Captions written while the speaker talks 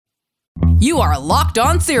You are Locked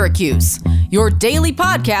On Syracuse, your daily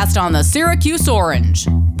podcast on the Syracuse Orange,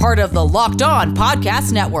 part of the Locked On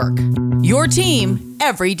Podcast Network, your team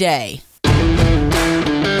every day.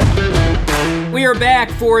 We are back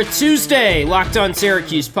for a Tuesday Locked On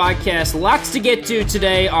Syracuse podcast. Lots to get to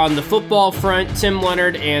today on the football front. Tim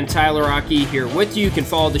Leonard and Tyler Rocky here with you. You can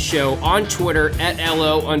follow the show on Twitter at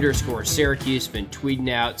 @LO_Syracuse. Been tweeting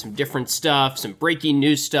out some different stuff, some breaking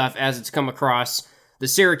news stuff as it's come across the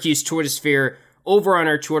Syracuse Twitter sphere over on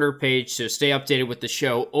our Twitter page. So stay updated with the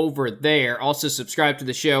show over there. Also subscribe to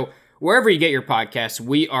the show wherever you get your podcasts.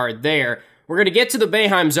 We are there. We're going to get to the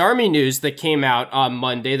Boeheim's Army news that came out on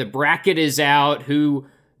Monday. The bracket is out, who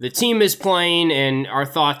the team is playing, and our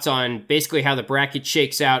thoughts on basically how the bracket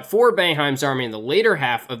shakes out for Boeheim's Army in the later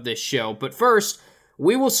half of this show. But first,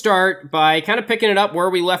 we will start by kind of picking it up where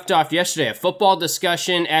we left off yesterday, a football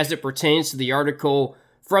discussion as it pertains to the article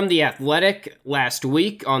from The Athletic last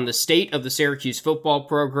week on the state of the Syracuse football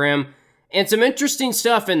program, and some interesting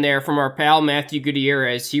stuff in there from our pal Matthew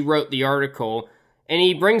Gutierrez. He wrote the article, and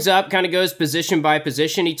he brings up, kind of goes position by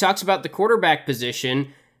position. He talks about the quarterback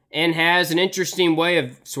position and has an interesting way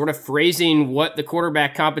of sort of phrasing what the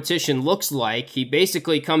quarterback competition looks like. He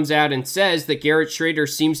basically comes out and says that Garrett Shrader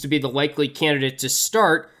seems to be the likely candidate to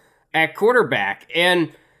start at quarterback.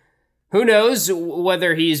 And who knows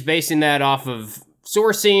whether he's basing that off of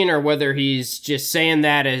sourcing or whether he's just saying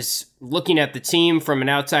that as looking at the team from an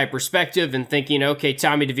outside perspective and thinking, okay,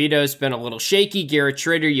 Tommy DeVito's been a little shaky. Garrett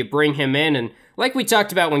Shrader, you bring him in, and like we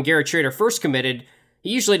talked about when Garrett Shrader first committed,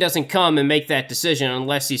 he usually doesn't come and make that decision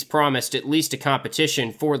unless he's promised at least a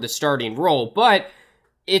competition for the starting role. But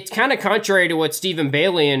it's kind of contrary to what Stephen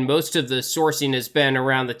Bailey and most of the sourcing has been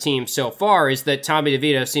around the team so far, is that Tommy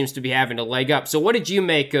DeVito seems to be having a leg up. So what did you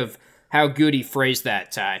make of how Goody phrased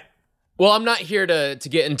that, Ty? Well, I'm not here to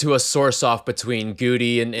get into a source-off between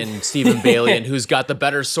Goody and Stephen Bailey and who's got the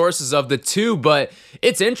better sources of the two, but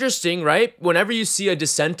it's interesting, right? Whenever you see a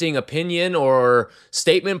dissenting opinion or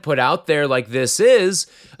statement put out there like this is,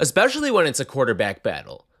 especially when it's a quarterback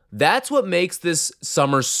battle, that's what makes this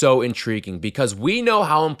summer so intriguing, because we know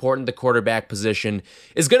how important the quarterback position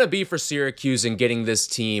is going to be for Syracuse in getting this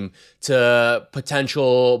team to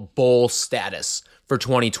potential bowl status for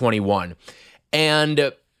 2021.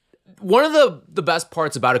 And one of the best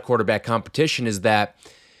parts about a quarterback competition is that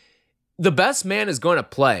the best man is going to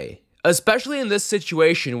play, especially in this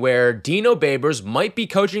situation where Dino Babers might be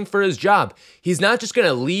coaching for his job. He's not just going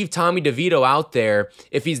to leave Tommy DeVito out there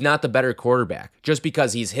if he's not the better quarterback, just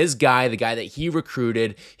because he's his guy, the guy that he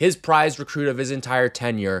recruited, his prized recruit of his entire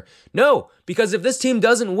tenure. No, because if this team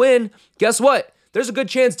doesn't win, guess what? There's a good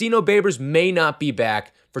chance Dino Babers may not be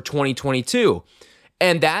back for 2022.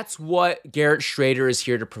 And that's what Garrett Shrader is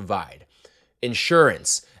here to provide.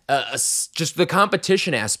 Insurance, just the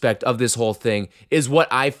competition aspect of this whole thing is what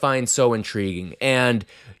I find so intriguing. And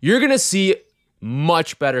you're going to see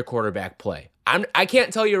much better quarterback play. I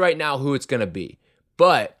can't tell you right now who it's going to be,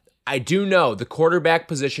 but I do know the quarterback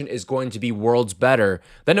position is going to be worlds better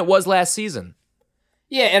than it was last season.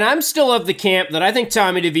 Yeah, and I'm still of the camp that I think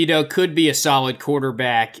Tommy DeVito could be a solid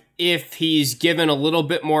quarterback if he's given a little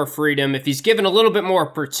bit more freedom, if he's given a little bit more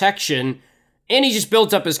protection, and he just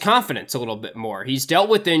builds up his confidence a little bit more. He's dealt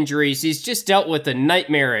with injuries. He's just dealt with a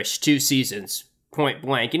nightmarish 2 seasons, point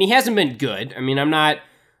blank, and he hasn't been good. I mean, I'm not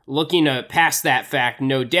looking to pass that fact,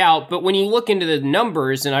 no doubt, but when you look into the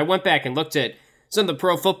numbers, and I went back and looked at some of the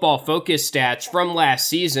Pro Football Focus stats from last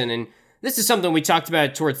season, and this is something we talked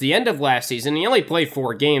about towards the end of last season. He only played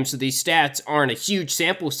 4 games, so these stats aren't a huge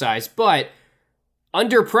sample size, but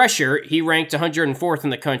under pressure, he ranked 104th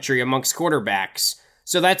in the country amongst quarterbacks,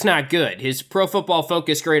 so that's not good. His Pro Football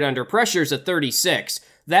Focus grade under pressure is a 36.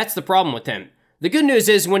 That's the problem with him. The good news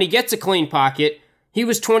is when he gets a clean pocket, he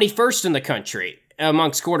was 21st in the country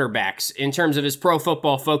amongst quarterbacks in terms of his Pro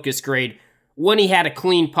Football Focus grade when he had a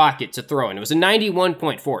clean pocket to throw in. It was a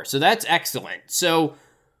 91.4, so that's excellent. So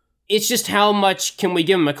it's just how much can we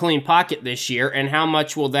give him a clean pocket this year, and how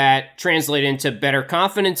much will that translate into better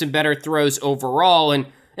confidence and better throws overall, and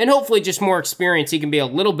hopefully just more experience. He can be a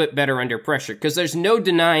little bit better under pressure, because there's no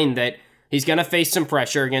denying that he's going to face some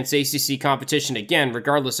pressure against ACC competition again,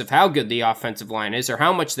 regardless of how good the offensive line is or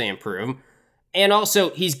how much they improve. And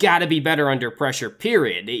also, he's got to be better under pressure,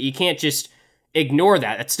 period. You can't just ignore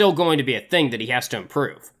that. It's still going to be a thing that he has to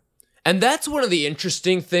improve. And that's one of the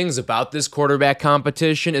interesting things about this quarterback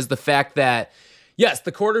competition is the fact that, yes,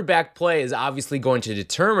 the quarterback play is obviously going to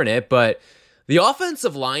determine it, but the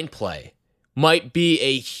offensive line play might be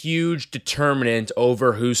a huge determinant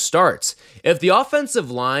over who starts. If the offensive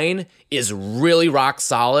line is really rock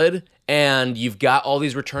solid and you've got all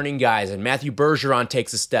these returning guys, and Matthew Bergeron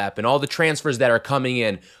takes a step, and all the transfers that are coming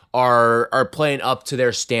in are playing up to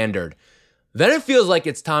their standard, then it feels like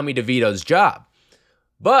it's Tommy DeVito's job.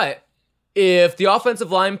 But if the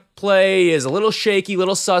offensive line play is a little shaky,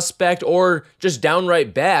 little suspect, or just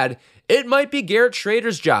downright bad, it might be Garrett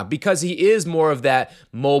Schrader's job, because he is more of that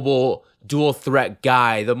mobile dual threat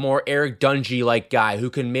guy, the more Eric Dungy-like guy who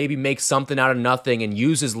can maybe make something out of nothing and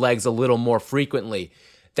use his legs a little more frequently.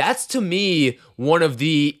 That's, to me, one of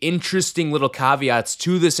the interesting little caveats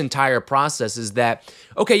to this entire process is that,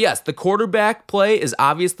 okay, yes, the quarterback play is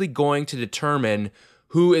obviously going to determine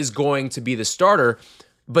who is going to be the starter,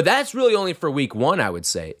 but that's really only for week one, I would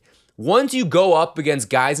say. Once you go up against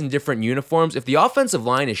guys in different uniforms, if the offensive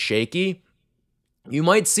line is shaky, you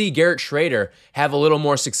might see Garrett Schrader have a little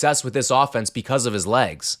more success with this offense because of his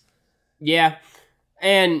legs. Yeah,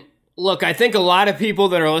 and look, I think a lot of people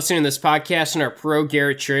that are listening to this podcast and are pro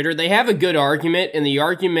Garrett Schrader, they have a good argument, and the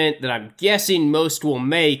argument that I'm guessing most will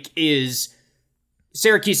make is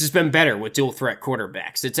Syracuse has been better with dual threat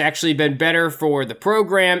quarterbacks. It's actually been better for the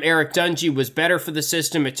program. Eric Dungy was better for the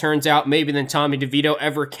system, it turns out, maybe than Tommy DeVito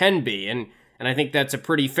ever can be, and I think that's a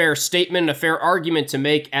pretty fair statement, a fair argument to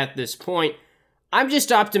make at this point. I'm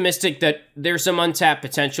just optimistic that there's some untapped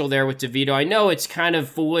potential there with DeVito. I know it's kind of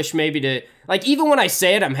foolish maybe to, like, even when I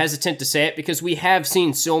say it, I'm hesitant to say it because we have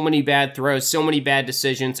seen so many bad throws, so many bad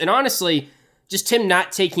decisions, and honestly, just him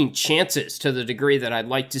not taking chances to the degree that I'd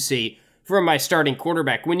like to see from my starting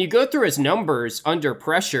quarterback. When you go through his numbers under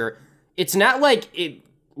pressure, it's not like it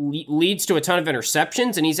leads to a ton of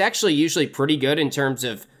interceptions, and he's actually usually pretty good in terms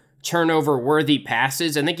of turnover-worthy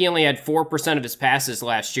passes. I think he only had 4% of his passes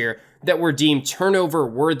last year that were deemed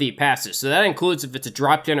turnover-worthy passes. So that includes if it's a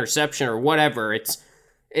dropped interception or whatever. It's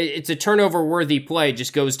a turnover-worthy play,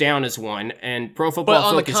 just goes down as one, and Pro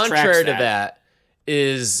Football Focus tracks that. But on the contrary to that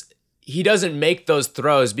is he doesn't make those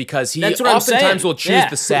throws because he oftentimes will choose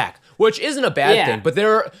the sack, which isn't a bad thing. But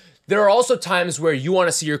there are also times where you want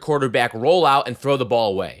to see your quarterback roll out and throw the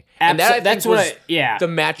ball away. And that, I think, was the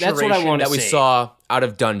maturation that we saw out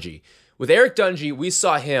of Dungy. With Eric Dungy, we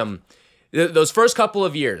saw him, those first couple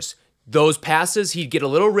of years, those passes, he'd get a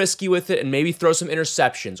little risky with it and maybe throw some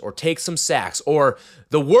interceptions or take some sacks, or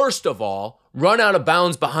the worst of all, run out of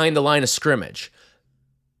bounds behind the line of scrimmage.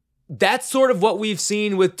 That's sort of what we've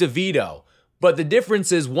seen with DeVito. But the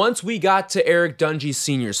difference is once we got to Eric Dungy's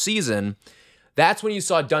senior season, that's when you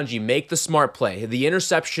saw Dungy make the smart play. The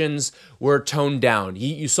interceptions were toned down.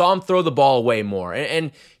 You saw him throw the ball away more.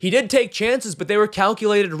 And he did take chances, but they were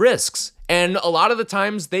calculated risks. And a lot of the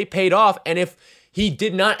times they paid off. And if he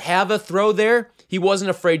did not have a throw there, he wasn't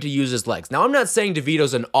afraid to use his legs. Now, I'm not saying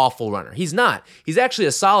DeVito's an awful runner. He's not. He's actually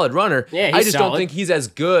a solid runner. Yeah, I just don't think he's as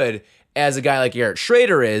good as a guy like Garrett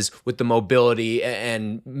Schrader is with the mobility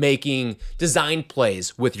and making design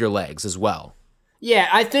plays with your legs as well. Yeah,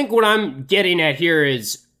 I think what I'm getting at here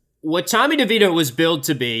is what Tommy DeVito was billed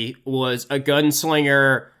to be was a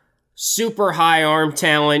gunslinger, super high arm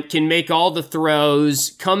talent, can make all the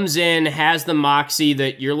throws, comes in, has the moxie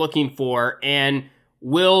that you're looking for, and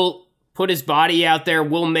will put his body out there,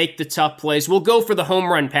 will make the tough plays, will go for the home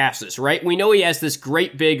run passes, right? We know he has this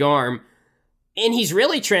great big arm, and he's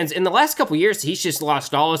really in the last couple years, he's just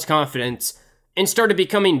lost all his confidence and started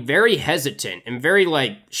becoming very hesitant and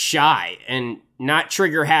very, shy and not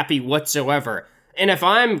trigger happy whatsoever. And if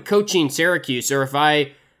I'm coaching Syracuse, or if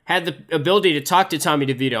I had the ability to talk to Tommy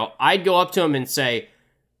DeVito, I'd go up to him and say,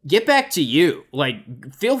 get back to you.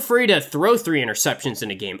 Feel free to throw 3 interceptions in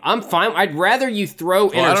a game. I'm fine. I'd rather you throw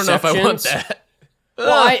interceptions. I don't know if I want that.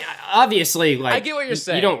 Well, I obviously, I get what you're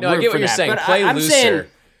saying. You don't I get what you're saying. Play I'm looser. Saying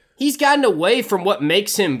he's gotten away from what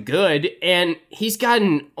makes him good, and he's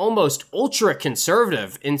gotten almost ultra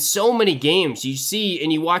conservative in so many games. You see,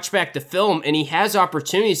 and you watch back the film, and he has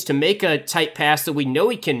opportunities to make a tight pass that we know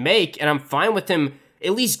he can make, and I'm fine with him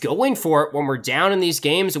at least going for it when we're down in these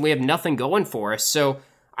games and we have nothing going for us. So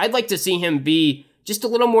I'd like to see him be just a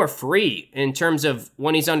little more free in terms of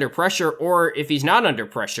when he's under pressure, or if he's not under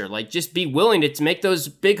pressure, just be willing to make those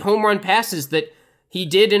big home run passes that he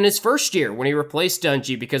did in his first year when he replaced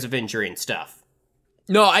Dungy because of injury and stuff.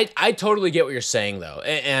 No, I totally get what you're saying, though,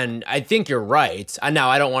 and I think you're right. Now,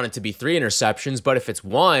 I don't want it to be 3 interceptions, but if it's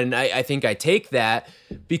 1, I think I take that,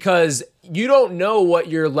 because you don't know what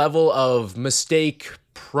your level of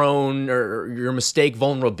mistake-prone or your mistake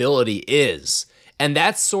vulnerability is. And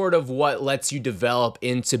that's sort of what lets you develop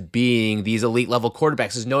into being these elite-level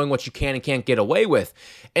quarterbacks, is knowing what you can and can't get away with.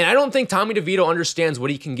 And I don't think Tommy DeVito understands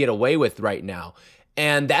what he can get away with right now.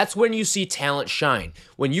 And that's when you see talent shine.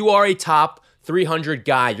 When you are a top 300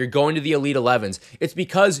 guy, you're going to the Elite 11s. It's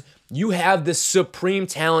because you have this supreme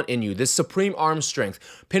talent in you, this supreme arm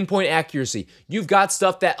strength, pinpoint accuracy. You've got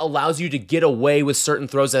stuff that allows you to get away with certain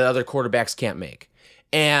throws that other quarterbacks can't make.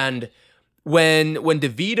 And when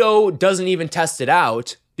DeVito doesn't even test it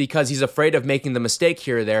out because he's afraid of making the mistake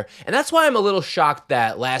here or there, and that's why I'm a little shocked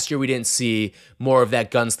that last year we didn't see more of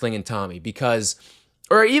that gunslinging Tommy, because,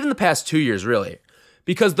 or even the past 2 years really,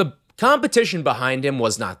 because the competition behind him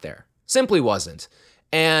was not there. Simply wasn't.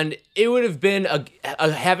 And it would have been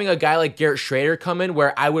having a guy like Garrett Schrader come in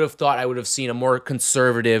where I would have thought I would have seen a more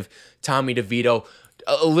conservative Tommy DeVito,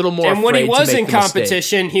 a little more. And when he was in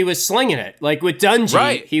competition, he was slinging it. Like with Dungy,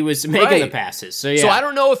 right. He was making the passes. So I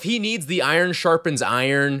don't know if he needs the iron sharpens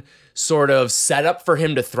iron sort of setup for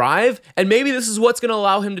him to thrive. And maybe this is what's going to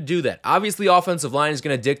allow him to do that. Obviously, offensive line is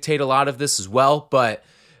going to dictate a lot of this as well, but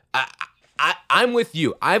I'm with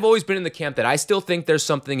you. I've always been in the camp that I still think there's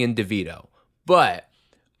something in DeVito, but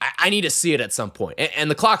I need to see it at some point. And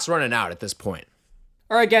the clock's running out at this point.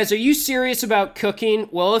 All right, guys, are you serious about cooking?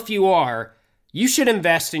 Well, if you are, you should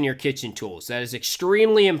invest in your kitchen tools. That is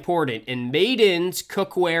extremely important. And Made In's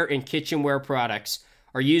cookware and kitchenware products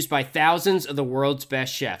are used by thousands of the world's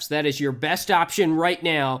best chefs. That is your best option right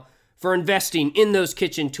now for investing in those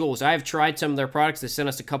kitchen tools. I have tried some of their products. They sent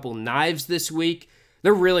us a couple knives this week.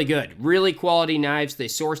 They're really good, really quality knives. They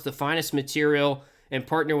source the finest material and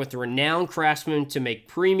partner with renowned craftsmen to make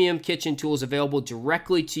premium kitchen tools available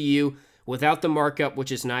directly to you without the markup,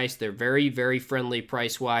 which is nice. They're very, very friendly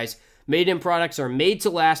price-wise. Made In products are made to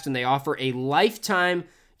last, and they offer a lifetime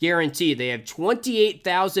guarantee. They have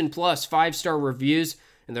 28,000 plus 5-star reviews,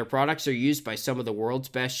 and their products are used by some of the world's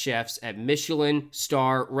best chefs at Michelin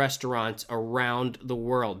star restaurants around the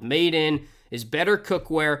world. Made In is better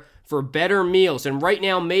cookware for better meals. And right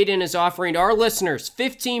now, Made In is offering our listeners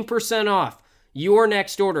 15% off your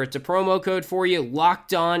next order. It's a promo code for you.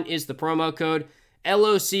 Locked On is the promo code.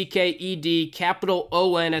 LOCKED, capital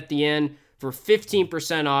ON at the end for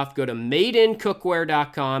 15% off. Go to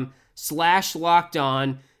madeincookware.com/locked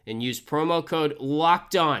on and use promo code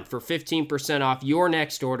locked on for 15% off your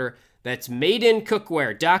next order. That's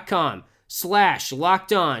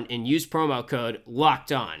madeincookware.com/locked on and use promo code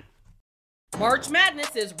locked on. March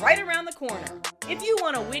Madness is right around the corner. If you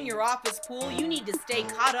want to win your office pool, you need to stay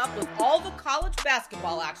caught up with all the college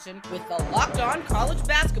basketball action with the Locked On College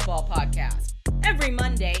Basketball Podcast. Every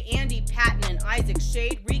Monday, Andy Patton and Isaac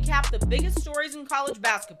Shade recap the biggest stories in college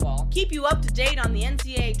basketball, keep you up to date on the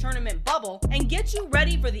NCAA tournament bubble, and get you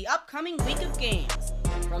ready for the upcoming week of games.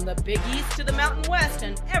 From the Big East to the Mountain West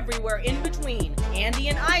and everywhere in between, Andy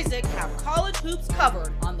and Isaac have college hoops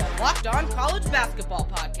covered on the Locked On College Basketball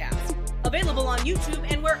Podcast. Available on YouTube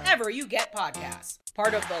and wherever you get podcasts.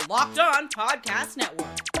 Part of the Locked On Podcast Network.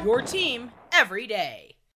 Your team every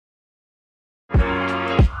day.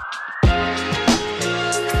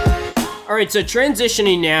 All right, so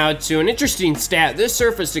transitioning now to an interesting stat. This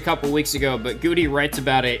surfaced a couple weeks ago, but Goody writes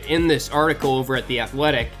about it in this article over at The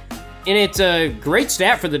Athletic. And it's a great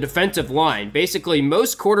stat for the defensive line. Basically,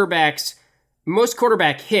 most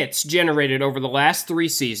quarterback hits generated over the last 3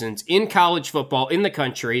 seasons in college football in the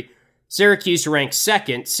country. Syracuse ranks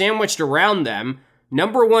second, sandwiched around them.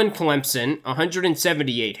 Number 1, Clemson,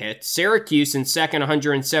 178 hits. Syracuse in second,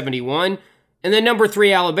 171. And then number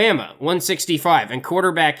 3, Alabama, 165. And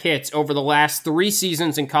quarterback hits over the last 3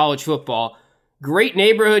 seasons in college football. Great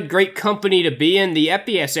neighborhood, great company to be in. The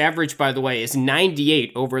FBS average, by the way, is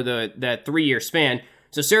 98 over that 3-year span.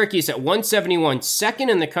 So Syracuse at 171, second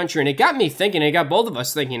in the country. And it got me thinking, it got both of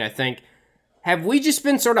us thinking, I think, have we just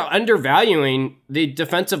been sort of undervaluing the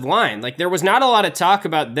defensive line? Like, there was not a lot of talk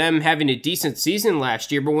about them having a decent season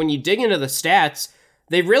last year, but when you dig into the stats,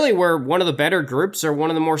 they really were one of the better groups or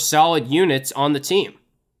one of the more solid units on the team.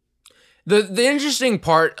 The interesting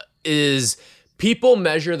part is people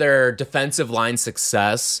measure their defensive line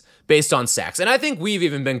success based on sacks. And I think we've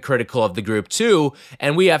even been critical of the group too,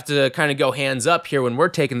 and we have to kind of go hands up here when we're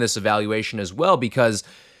taking this evaluation as well, because,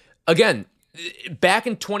 again, back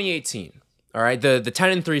in 2018, all right, the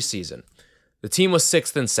 10-3 season, the team was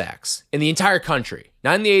 6th in sacks in the entire country,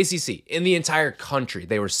 not in the ACC, in the entire country,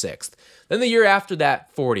 they were 6th. Then the year after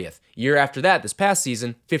that, 40th. Year after that, this past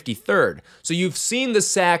season, 53rd. So you've seen the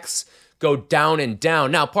sacks go down and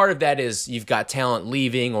down. Now, part of that is you've got talent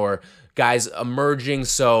leaving or guys emerging,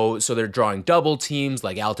 so they're drawing double teams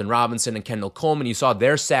like Alton Robinson and Kendall Coleman. You saw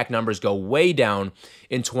their sack numbers go way down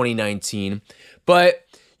in 2019. But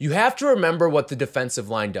you have to remember what the defensive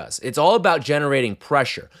line does. It's all about generating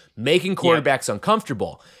pressure, making quarterbacks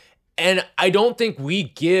uncomfortable. And I don't think we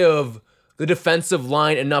give the defensive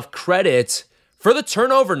line enough credit for the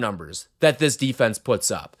turnover numbers that this defense puts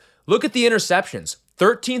up. Look at the interceptions.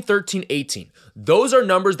 13, 13, 18. Those are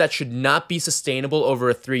numbers that should not be sustainable over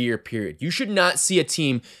a 3-year period. You should not see a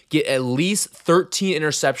team get at least 13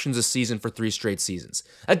 interceptions a season for 3 straight seasons.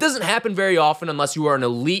 That doesn't happen very often unless you are an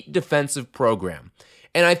elite defensive program.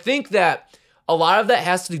 And I think that a lot of that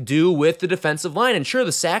has to do with the defensive line. And sure,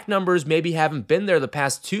 the sack numbers maybe haven't been there the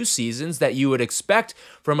past 2 seasons that you would expect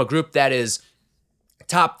from a group that is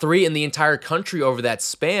top 3 in the entire country over that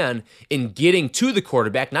span in getting to the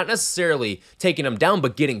quarterback, not necessarily taking him down,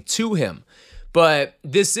 but getting to him. But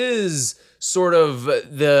this is sort of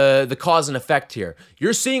the cause and effect here.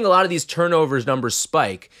 You're seeing a lot of these turnovers numbers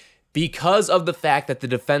spike because of the fact that the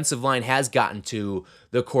defensive line has gotten to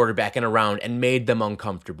the quarterback and around and made them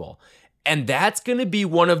uncomfortable. And that's going to be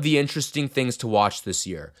one of the interesting things to watch this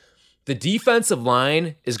year. The defensive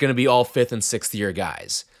line is going to be all 5th and 6th year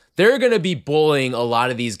guys. They're going to be bullying a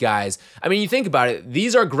lot of these guys. I mean, you think about it,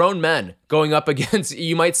 these are grown men going up against,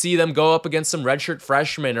 you might see them go up against some redshirt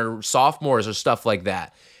freshmen or sophomores or stuff like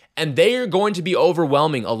that. And they are going to be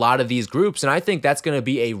overwhelming a lot of these groups. And I think that's going to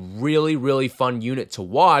be a really, really fun unit to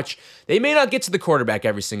watch. They may not get to the quarterback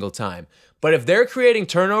every single time, but if they're creating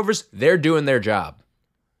turnovers, they're doing their job.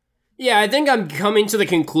 Yeah, I think I'm coming to the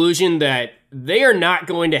conclusion that they are not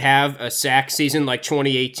going to have a sack season like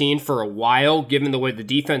 2018 for a while, given the way the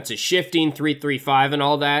defense is shifting, 3-3-5 and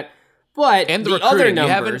all that. But and the recruiting. other numbers...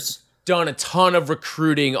 You haven't done a ton of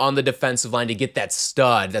recruiting on the defensive line to get that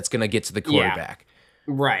stud that's going to get to the quarterback.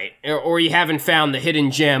 Yeah, right. Or you haven't found the hidden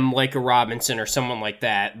gem like a Robinson or someone like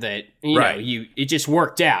that you know, it just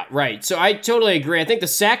worked out. Right. So I totally agree. I think the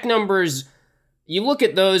sack numbers... You look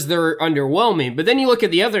at those, they're underwhelming, but then you look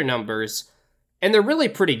at the other numbers, and they're really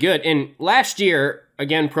pretty good. And last year,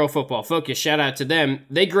 again, Pro Football Focus, shout out to them,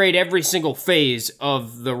 they grade every single phase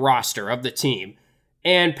of the roster, of the team.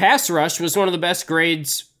 And pass rush was one of the best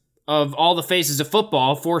grades of all the phases of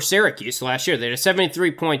football for Syracuse last year. They had a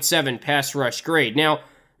 73.7 pass rush grade. Now,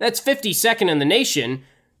 that's 52nd in the nation,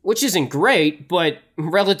 which isn't great, but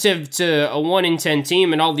relative to a 1-in-10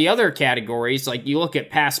 team and all the other categories, like you look at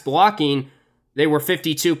pass blocking, they were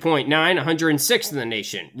 52.9, 106th in the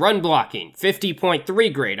nation. Run blocking,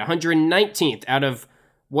 50.3 grade, 119th out of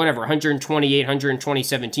 128,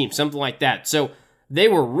 127 teams, something like that. So they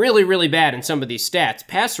were really, really bad in some of these stats.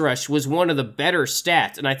 Pass rush was one of the better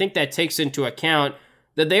stats, and I think that takes into account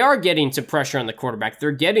that they are getting some pressure on the quarterback.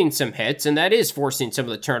 They're getting some hits, and that is forcing some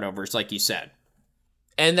of the turnovers, like you said.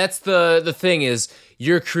 And that's the thing is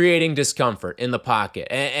you're creating discomfort in the pocket.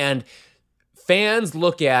 And fans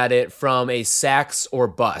look at it from a sacks or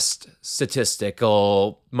bust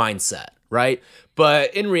statistical mindset, right?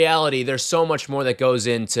 But in reality, there's so much more that goes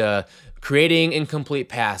into creating incomplete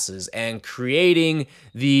passes and creating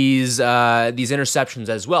these interceptions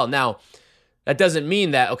as well. Now, that doesn't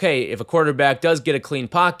mean that, okay, if a quarterback does get a clean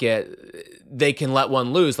pocket, they can let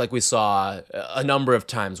one loose like we saw a number of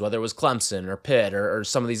times, whether it was Clemson or Pitt or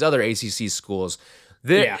some of these other ACC schools.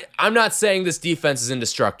 I'm not saying this defense is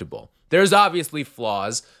indestructible. There's obviously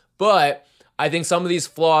flaws, but I think some of these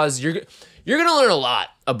flaws, you're going to learn a lot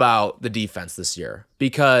about the defense this year,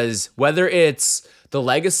 because whether it's the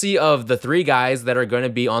legacy of the 3 guys that are going to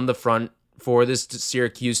be on the front for this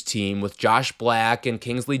Syracuse team with Josh Black and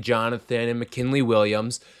Kingsley Jonathan and McKinley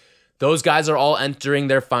Williams, those guys are all entering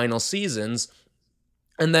their final seasons.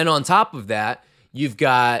 And then on top of that, you've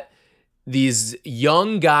got these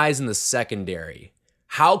young guys in the secondary.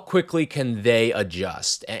 How quickly can they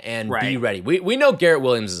adjust and be ready? We know Garrett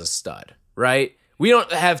Williams is a stud, right? We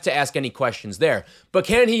don't have to ask any questions there. But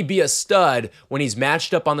can he be a stud when he's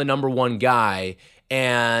matched up on the number 1 guy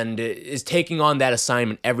and is taking on that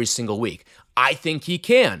assignment every single week? I think he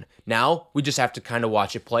can. Now, we just have to kind of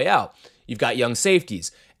watch it play out. You've got young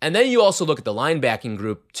safeties. And then you also look at the linebacking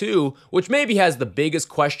group too, which maybe has the biggest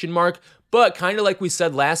question mark. But kind of like we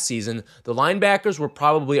said last season, the linebackers were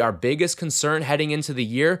probably our biggest concern heading into the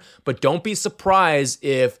year. But don't be surprised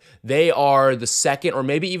if they are the second or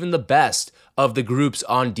maybe even the best of the groups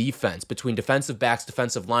on defense between defensive backs,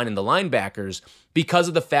 defensive line, and the linebackers, because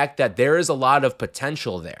of the fact that there is a lot of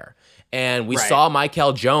potential there. And we saw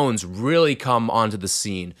Michael Jones really come onto the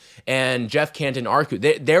scene, and Jeff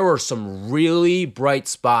Canton-Arku. There were some really bright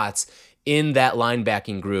spots in that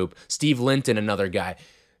linebacking group. Steve Linton, another guy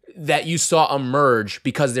that you saw emerge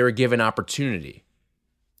because they were given opportunity.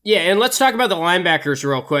 Yeah, and let's talk about the linebackers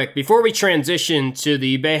real quick. Before we transition to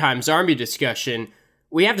the Boeheim's Army discussion,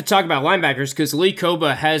 we have to talk about linebackers because Lee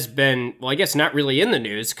Koba has been, well, I guess not really in the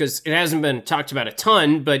news because it hasn't been talked about a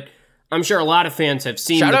ton, but I'm sure a lot of fans have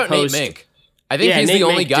seen Shout the out post. Nate Mink. I think he's the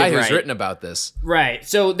only guy who's written about this. Right.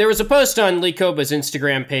 So there was a post on Lee Koba's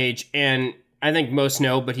Instagram page, and I think most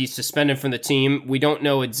know, but he's suspended from the team. We don't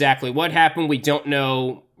know exactly what happened. We don't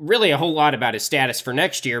know really a whole lot about his status for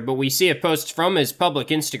next year, but we see a post from his public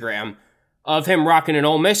Instagram of him rocking an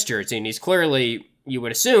Ole Miss jersey, and he's clearly, you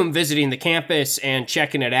would assume, visiting the campus and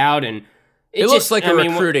checking it out. And it looks like a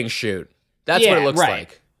recruiting shoot. That's what it looks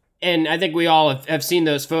like. And I think we all have seen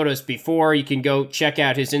those photos before. You can go check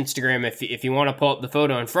out his Instagram if you want to pull up the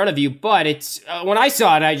photo in front of you. But it's when I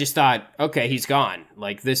saw it, I just thought, okay, he's gone.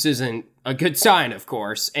 Like, this isn't a good sign, of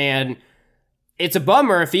course. And it's a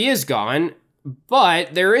bummer if he is gone.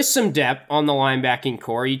 But there is some depth on the linebacking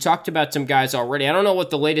core. You talked about some guys already. I don't know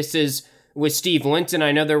what the latest is with Steve Linton.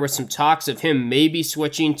 I know there were some talks of him maybe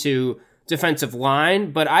switching to defensive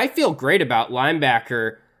line. But I feel great about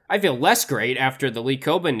linebacker. I feel less great after the Lee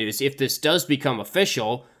Coben news if this does become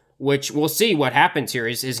official, which we'll see what happens here.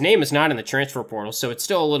 His name is not in the transfer portal, so it's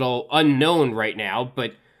still a little unknown right now.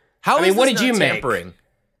 But what did you make?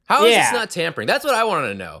 How is this not tampering? That's what I wanted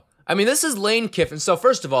to know. I mean, this is Lane Kiffin. So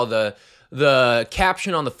first of all, the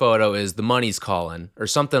caption on the photo is "the money's calling" or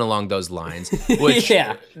something along those lines. Which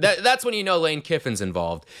that's when you know Lane Kiffin's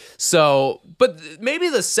involved. So, but maybe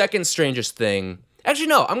the second strangest thing. Actually,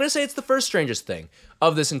 no, I'm going to say it's the first strangest thing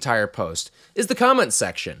of this entire post is the comment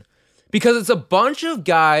section. Because it's a bunch of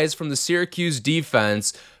guys from the Syracuse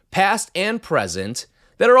defense, past and present,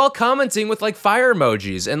 that are all commenting with like fire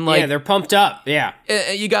emojis. And like, they're pumped up. Yeah.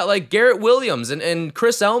 You got like Garrett Williams and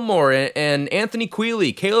Chris Elmore and Anthony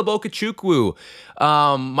Quealy, Caleb Okechukwu.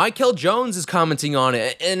 Michael Jones is commenting on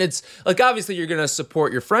it. And it's like, obviously you're going to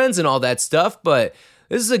support your friends and all that stuff, but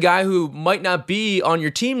this is a guy who might not be on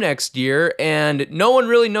your team next year, and no one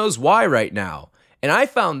really knows why right now. And I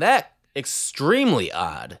found that extremely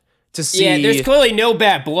odd to see. Yeah, there's clearly no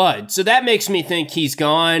bad blood, so that makes me think he's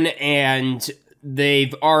gone, and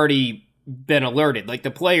they've already been alerted. Like,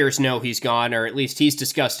 the players know he's gone, or at least he's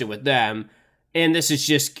discussed it with them, and this is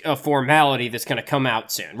just a formality that's going to come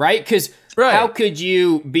out soon, right? Because how could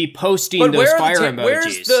you be posting those fire emojis?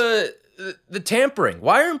 Where's the tampering?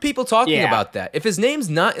 Why aren't people talking about that? If his name's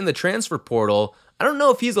not in the transfer portal, I don't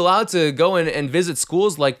know if he's allowed to go in and visit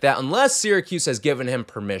schools like that unless Syracuse has given him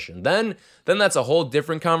permission. Then that's a whole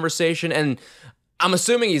different conversation. And I'm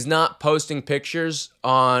assuming he's not posting pictures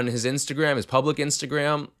on his Instagram, his public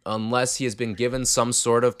Instagram, unless he has been given some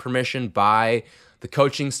sort of permission by the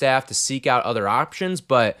coaching staff to seek out other options.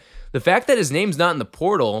 But the fact that his name's not in the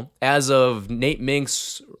portal as of Nate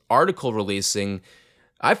Mink's article releasing,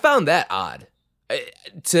 I found that odd.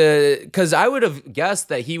 Because I would have guessed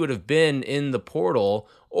that he would have been in the portal,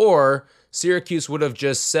 or Syracuse would have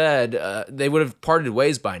just said they would have parted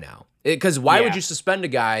ways by now. Because why would you suspend a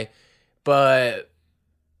guy, but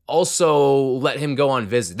also let him go on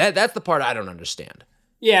visit? That's the part I don't understand.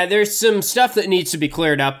 Yeah, there's some stuff that needs to be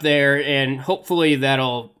cleared up there, and hopefully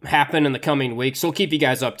that'll happen in the coming weeks. So we'll keep you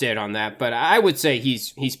guys updated on that. But I would say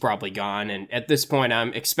he's probably gone, and at this point,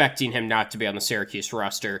 I'm expecting him not to be on the Syracuse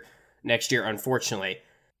roster next year, unfortunately.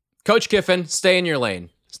 Coach Kiffin, stay in your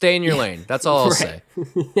lane. Stay in your lane. That's all I'll say.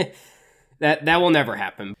 That will never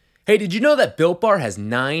happen. Hey, did you know that Built Bar has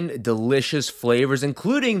 9 delicious flavors,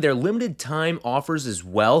 including their limited time offers as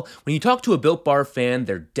well? When you talk to a Built Bar fan,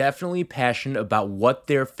 they're definitely passionate about what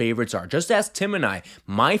their favorites are. Just ask Tim and I.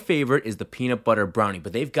 My favorite is the peanut butter brownie,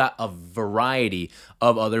 but they've got a variety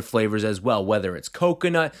of other flavors as well, whether it's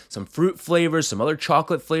coconut, some fruit flavors, some other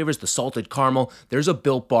chocolate flavors, the salted caramel. There's a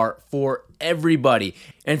Built Bar for everybody.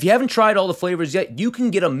 And if you haven't tried all the flavors yet, you can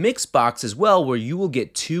get a mix box as well where you will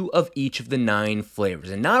get 2 of each of the 9 flavors.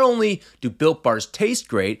 And not only do Built Bars taste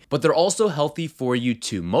great, but they're also healthy for you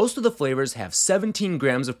too. Most of the flavors have 17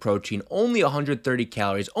 grams of protein, only 130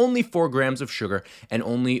 calories, only 4 grams of sugar, and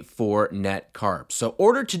only 4 net carbs. So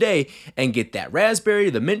order today and get that raspberry,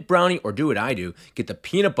 the mint brownie, or do what I do, get the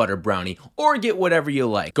peanut butter brownie, or get whatever you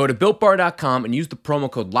like. Go to BuiltBar.com and use the promo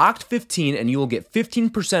code LOCKED15 and you will get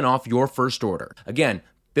 15% off your first order. Again,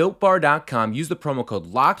 BuiltBar.com, use the promo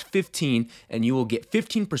code LOCKED15 and you will get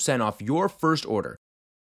 15% off your first order.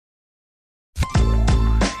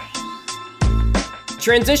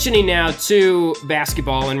 Transitioning now to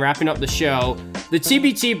basketball and wrapping up the show. The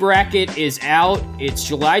TBT bracket is out. It's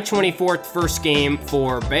July 24th, first game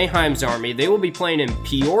for Boeheim's Army. They will be playing in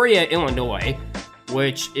Peoria, Illinois,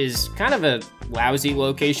 which is kind of a lousy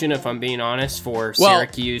location, if I'm being honest, for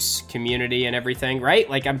Syracuse community and everything, right?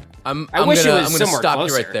 Like, I wish it was somewhere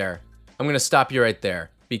closer. I'm going to stop you right there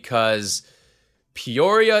because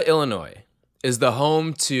Peoria, Illinois is the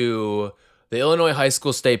home to the Illinois High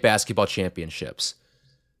School State Basketball Championships.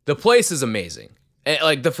 The place is amazing.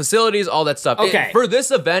 Like, the facilities, all that stuff. Okay. For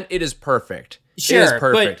this event, it is perfect. Sure, it is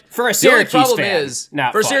perfect. But for a The only Syracuse problem fan, is,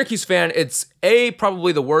 not for a fun. Syracuse fan, it's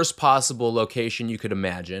probably the worst possible location you could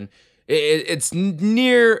imagine. It's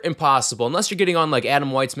near impossible unless you're getting on like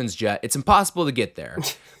Adam Weitzman's jet. It's impossible to get there.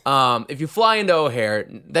 If you fly into O'Hare,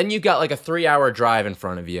 then you've got like a 3-hour drive in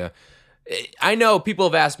front of you. I know people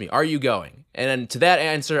have asked me, "Are you going?" And then to that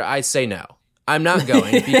answer, I say no. I'm not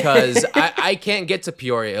going because I can't get to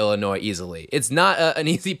Peoria, Illinois easily. It's not an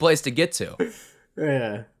easy place to get to.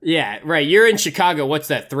 Yeah, right. You're in Chicago. What's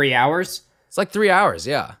that, 3 hours? It's like 3 hours,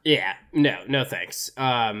 yeah. Yeah, no thanks.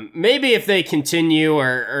 Maybe if they continue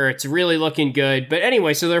or it's really looking good. But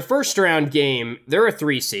anyway, so their first round game, they're a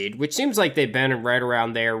 3 seed, which seems like they've been right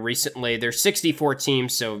around there recently. They're 64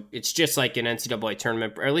 teams, so it's just like an NCAA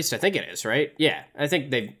tournament, or at least I think it is, right? Yeah, I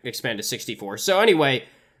think they've expanded to 64. So anyway,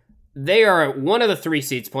 they are one of the 3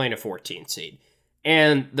 seeds playing a 14 seed.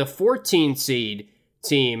 And the 14 seed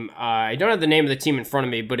team, I don't have the name of the team in front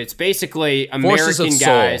of me, but it's basically American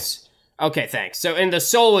guys. Okay, thanks. So, and the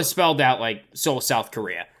Seoul is spelled out like Seoul, South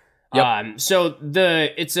Korea. Yep. So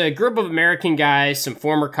it's a group of American guys, some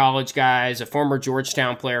former college guys, a former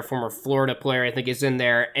Georgetown player, former Florida player, I think is in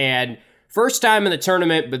there, and first time in the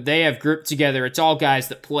tournament, but they have grouped together. It's all guys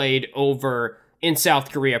that played over in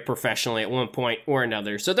South Korea professionally at one point or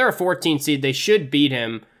another. So they're a 14 seed. They should beat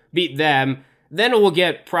them. Then it will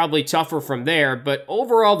get probably tougher from there. But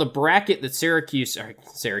overall, the bracket that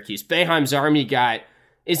Boeheim's Army got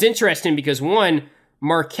is interesting because, one,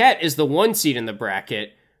 Marquette is the 1 seed in the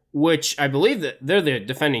bracket, which I believe that they're the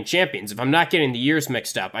defending champions, if I'm not getting the years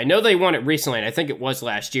mixed up. I know they won it recently, and I think it was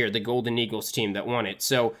last year, the Golden Eagles team that won it.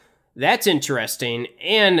 So that's interesting.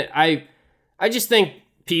 And I just think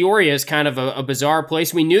Peoria is kind of a bizarre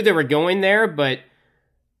place. We knew they were going there, but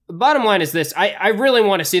the bottom line is this. I really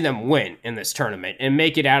want to see them win in this tournament and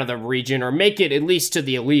make it out of the region or make it at least to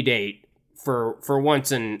the Elite Eight for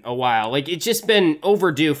once in a while. Like, it's just been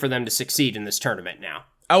overdue for them to succeed in this tournament now.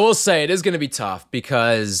 I will say it is going to be tough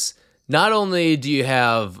because not only do you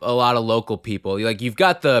have a lot of local people, like you've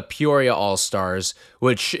got the Peoria All-Stars,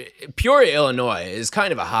 which Peoria, Illinois is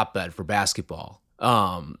kind of a hotbed for basketball.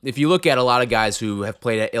 If you look at a lot of guys who have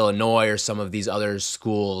played at Illinois or some of these other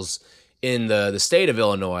schools in the state of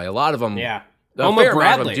Illinois, a lot of them, home of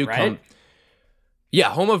Bradley, right?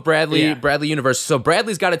 Home of Bradley, Yeah. Bradley University. So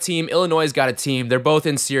Bradley's got a team, Illinois' got a team. They're both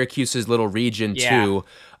in Syracuse's little region too.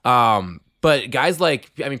 But guys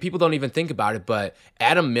like, I mean, people don't even think about it, but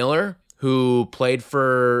Adam Miller, who played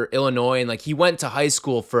for Illinois, and like he went to high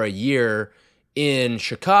school for a year in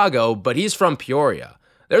Chicago, but he's from Peoria.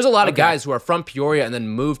 There's a lot of guys who are from Peoria and then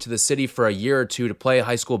move to the city for a year or two to play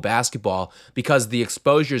high school basketball because the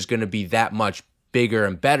exposure is going to be that much bigger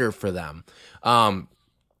and better for them.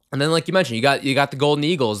 And then, like you mentioned, you got the Golden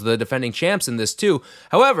Eagles, the defending champs in this too.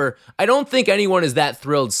 However, I don't think anyone is that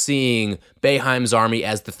thrilled seeing Boeheim's Army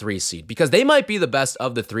as the 3 seed because they might be the best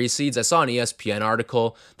of the 3 seeds. I saw an ESPN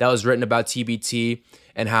article that was written about TBT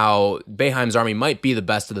and how Boeheim's Army might be the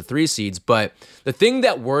best of the 3 seeds. But the thing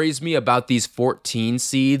that worries me about these 14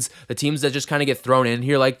 seeds, the teams that just kind of get thrown in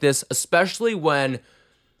here like this, especially when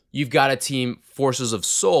you've got a team, Forces of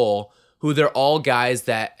Seoul, who they're all guys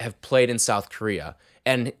that have played in South Korea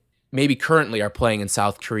and maybe currently are playing in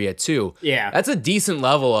South Korea too. Yeah. That's a decent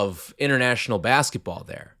level of international basketball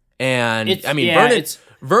there. And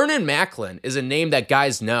Vernon Macklin is a name that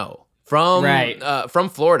guys know from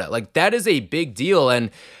Florida. Like, that is a big deal.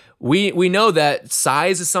 And we know that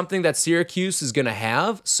size is something that Syracuse is going to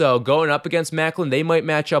have. So going up against Macklin, they might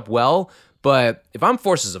match up well. But if I'm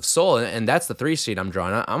Forces of Seoul and that's the 3 seed I'm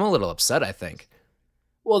drawing, I'm a little upset, I think.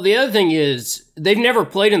 Well, the other thing is they've never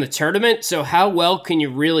played in the tournament, so how well can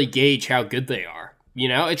you really gauge how good they are? You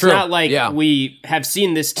know, it's not like we have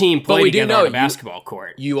seen this team play together on a basketball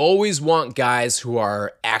court. You always want guys who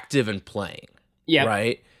are active and playing,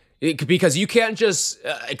 right? Because you can't just,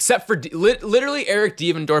 except for, literally Eric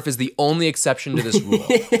Devendorf is the only exception to this rule.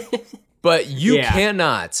 But you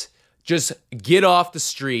cannot just get off the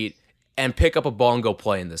street and pick up a ball and go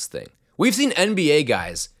play in this thing. We've seen NBA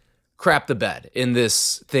guys crap the bed in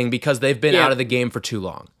this thing because they've been out of the game for too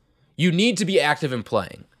long. You need to be active and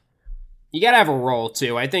playing. You got to have a role,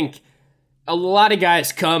 too. I think a lot of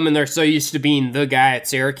guys come and they're so used to being the guy at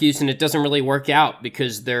Syracuse, and it doesn't really work out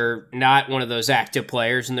because they're not one of those active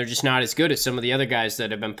players, and they're just not as good as some of the other guys that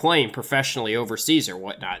have been playing professionally overseas or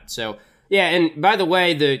whatnot. So, yeah, and by the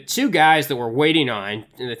way, the 2 guys that we're waiting on,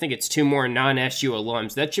 and I think it's 2 more non-SU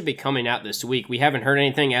alums, that should be coming out this week. We haven't heard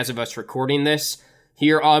anything as of us recording this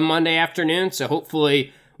here on Monday afternoon, so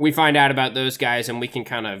hopefully we find out about those guys and we can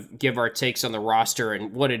kind of give our takes on the roster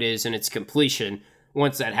and what it is and its completion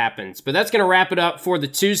once that happens. But that's going to wrap it up for the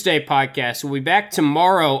Tuesday podcast. We'll be back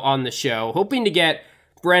tomorrow on the show, hoping to get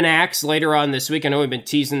Brent Axe later on this week. I know we've been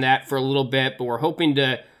teasing that for a little bit, but we're hoping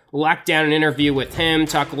to lock down an interview with him,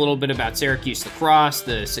 talk a little bit about Syracuse lacrosse,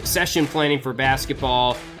 the succession planning for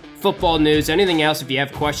basketball, football news, anything else. If you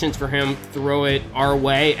have questions for him, throw it our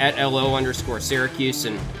way at LO_Syracuse,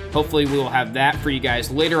 and hopefully we will have that for you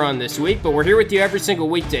guys later on this week. But we're here with you every single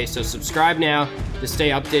weekday, so subscribe now to stay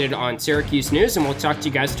updated on Syracuse news, and we'll talk to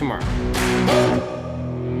you guys tomorrow.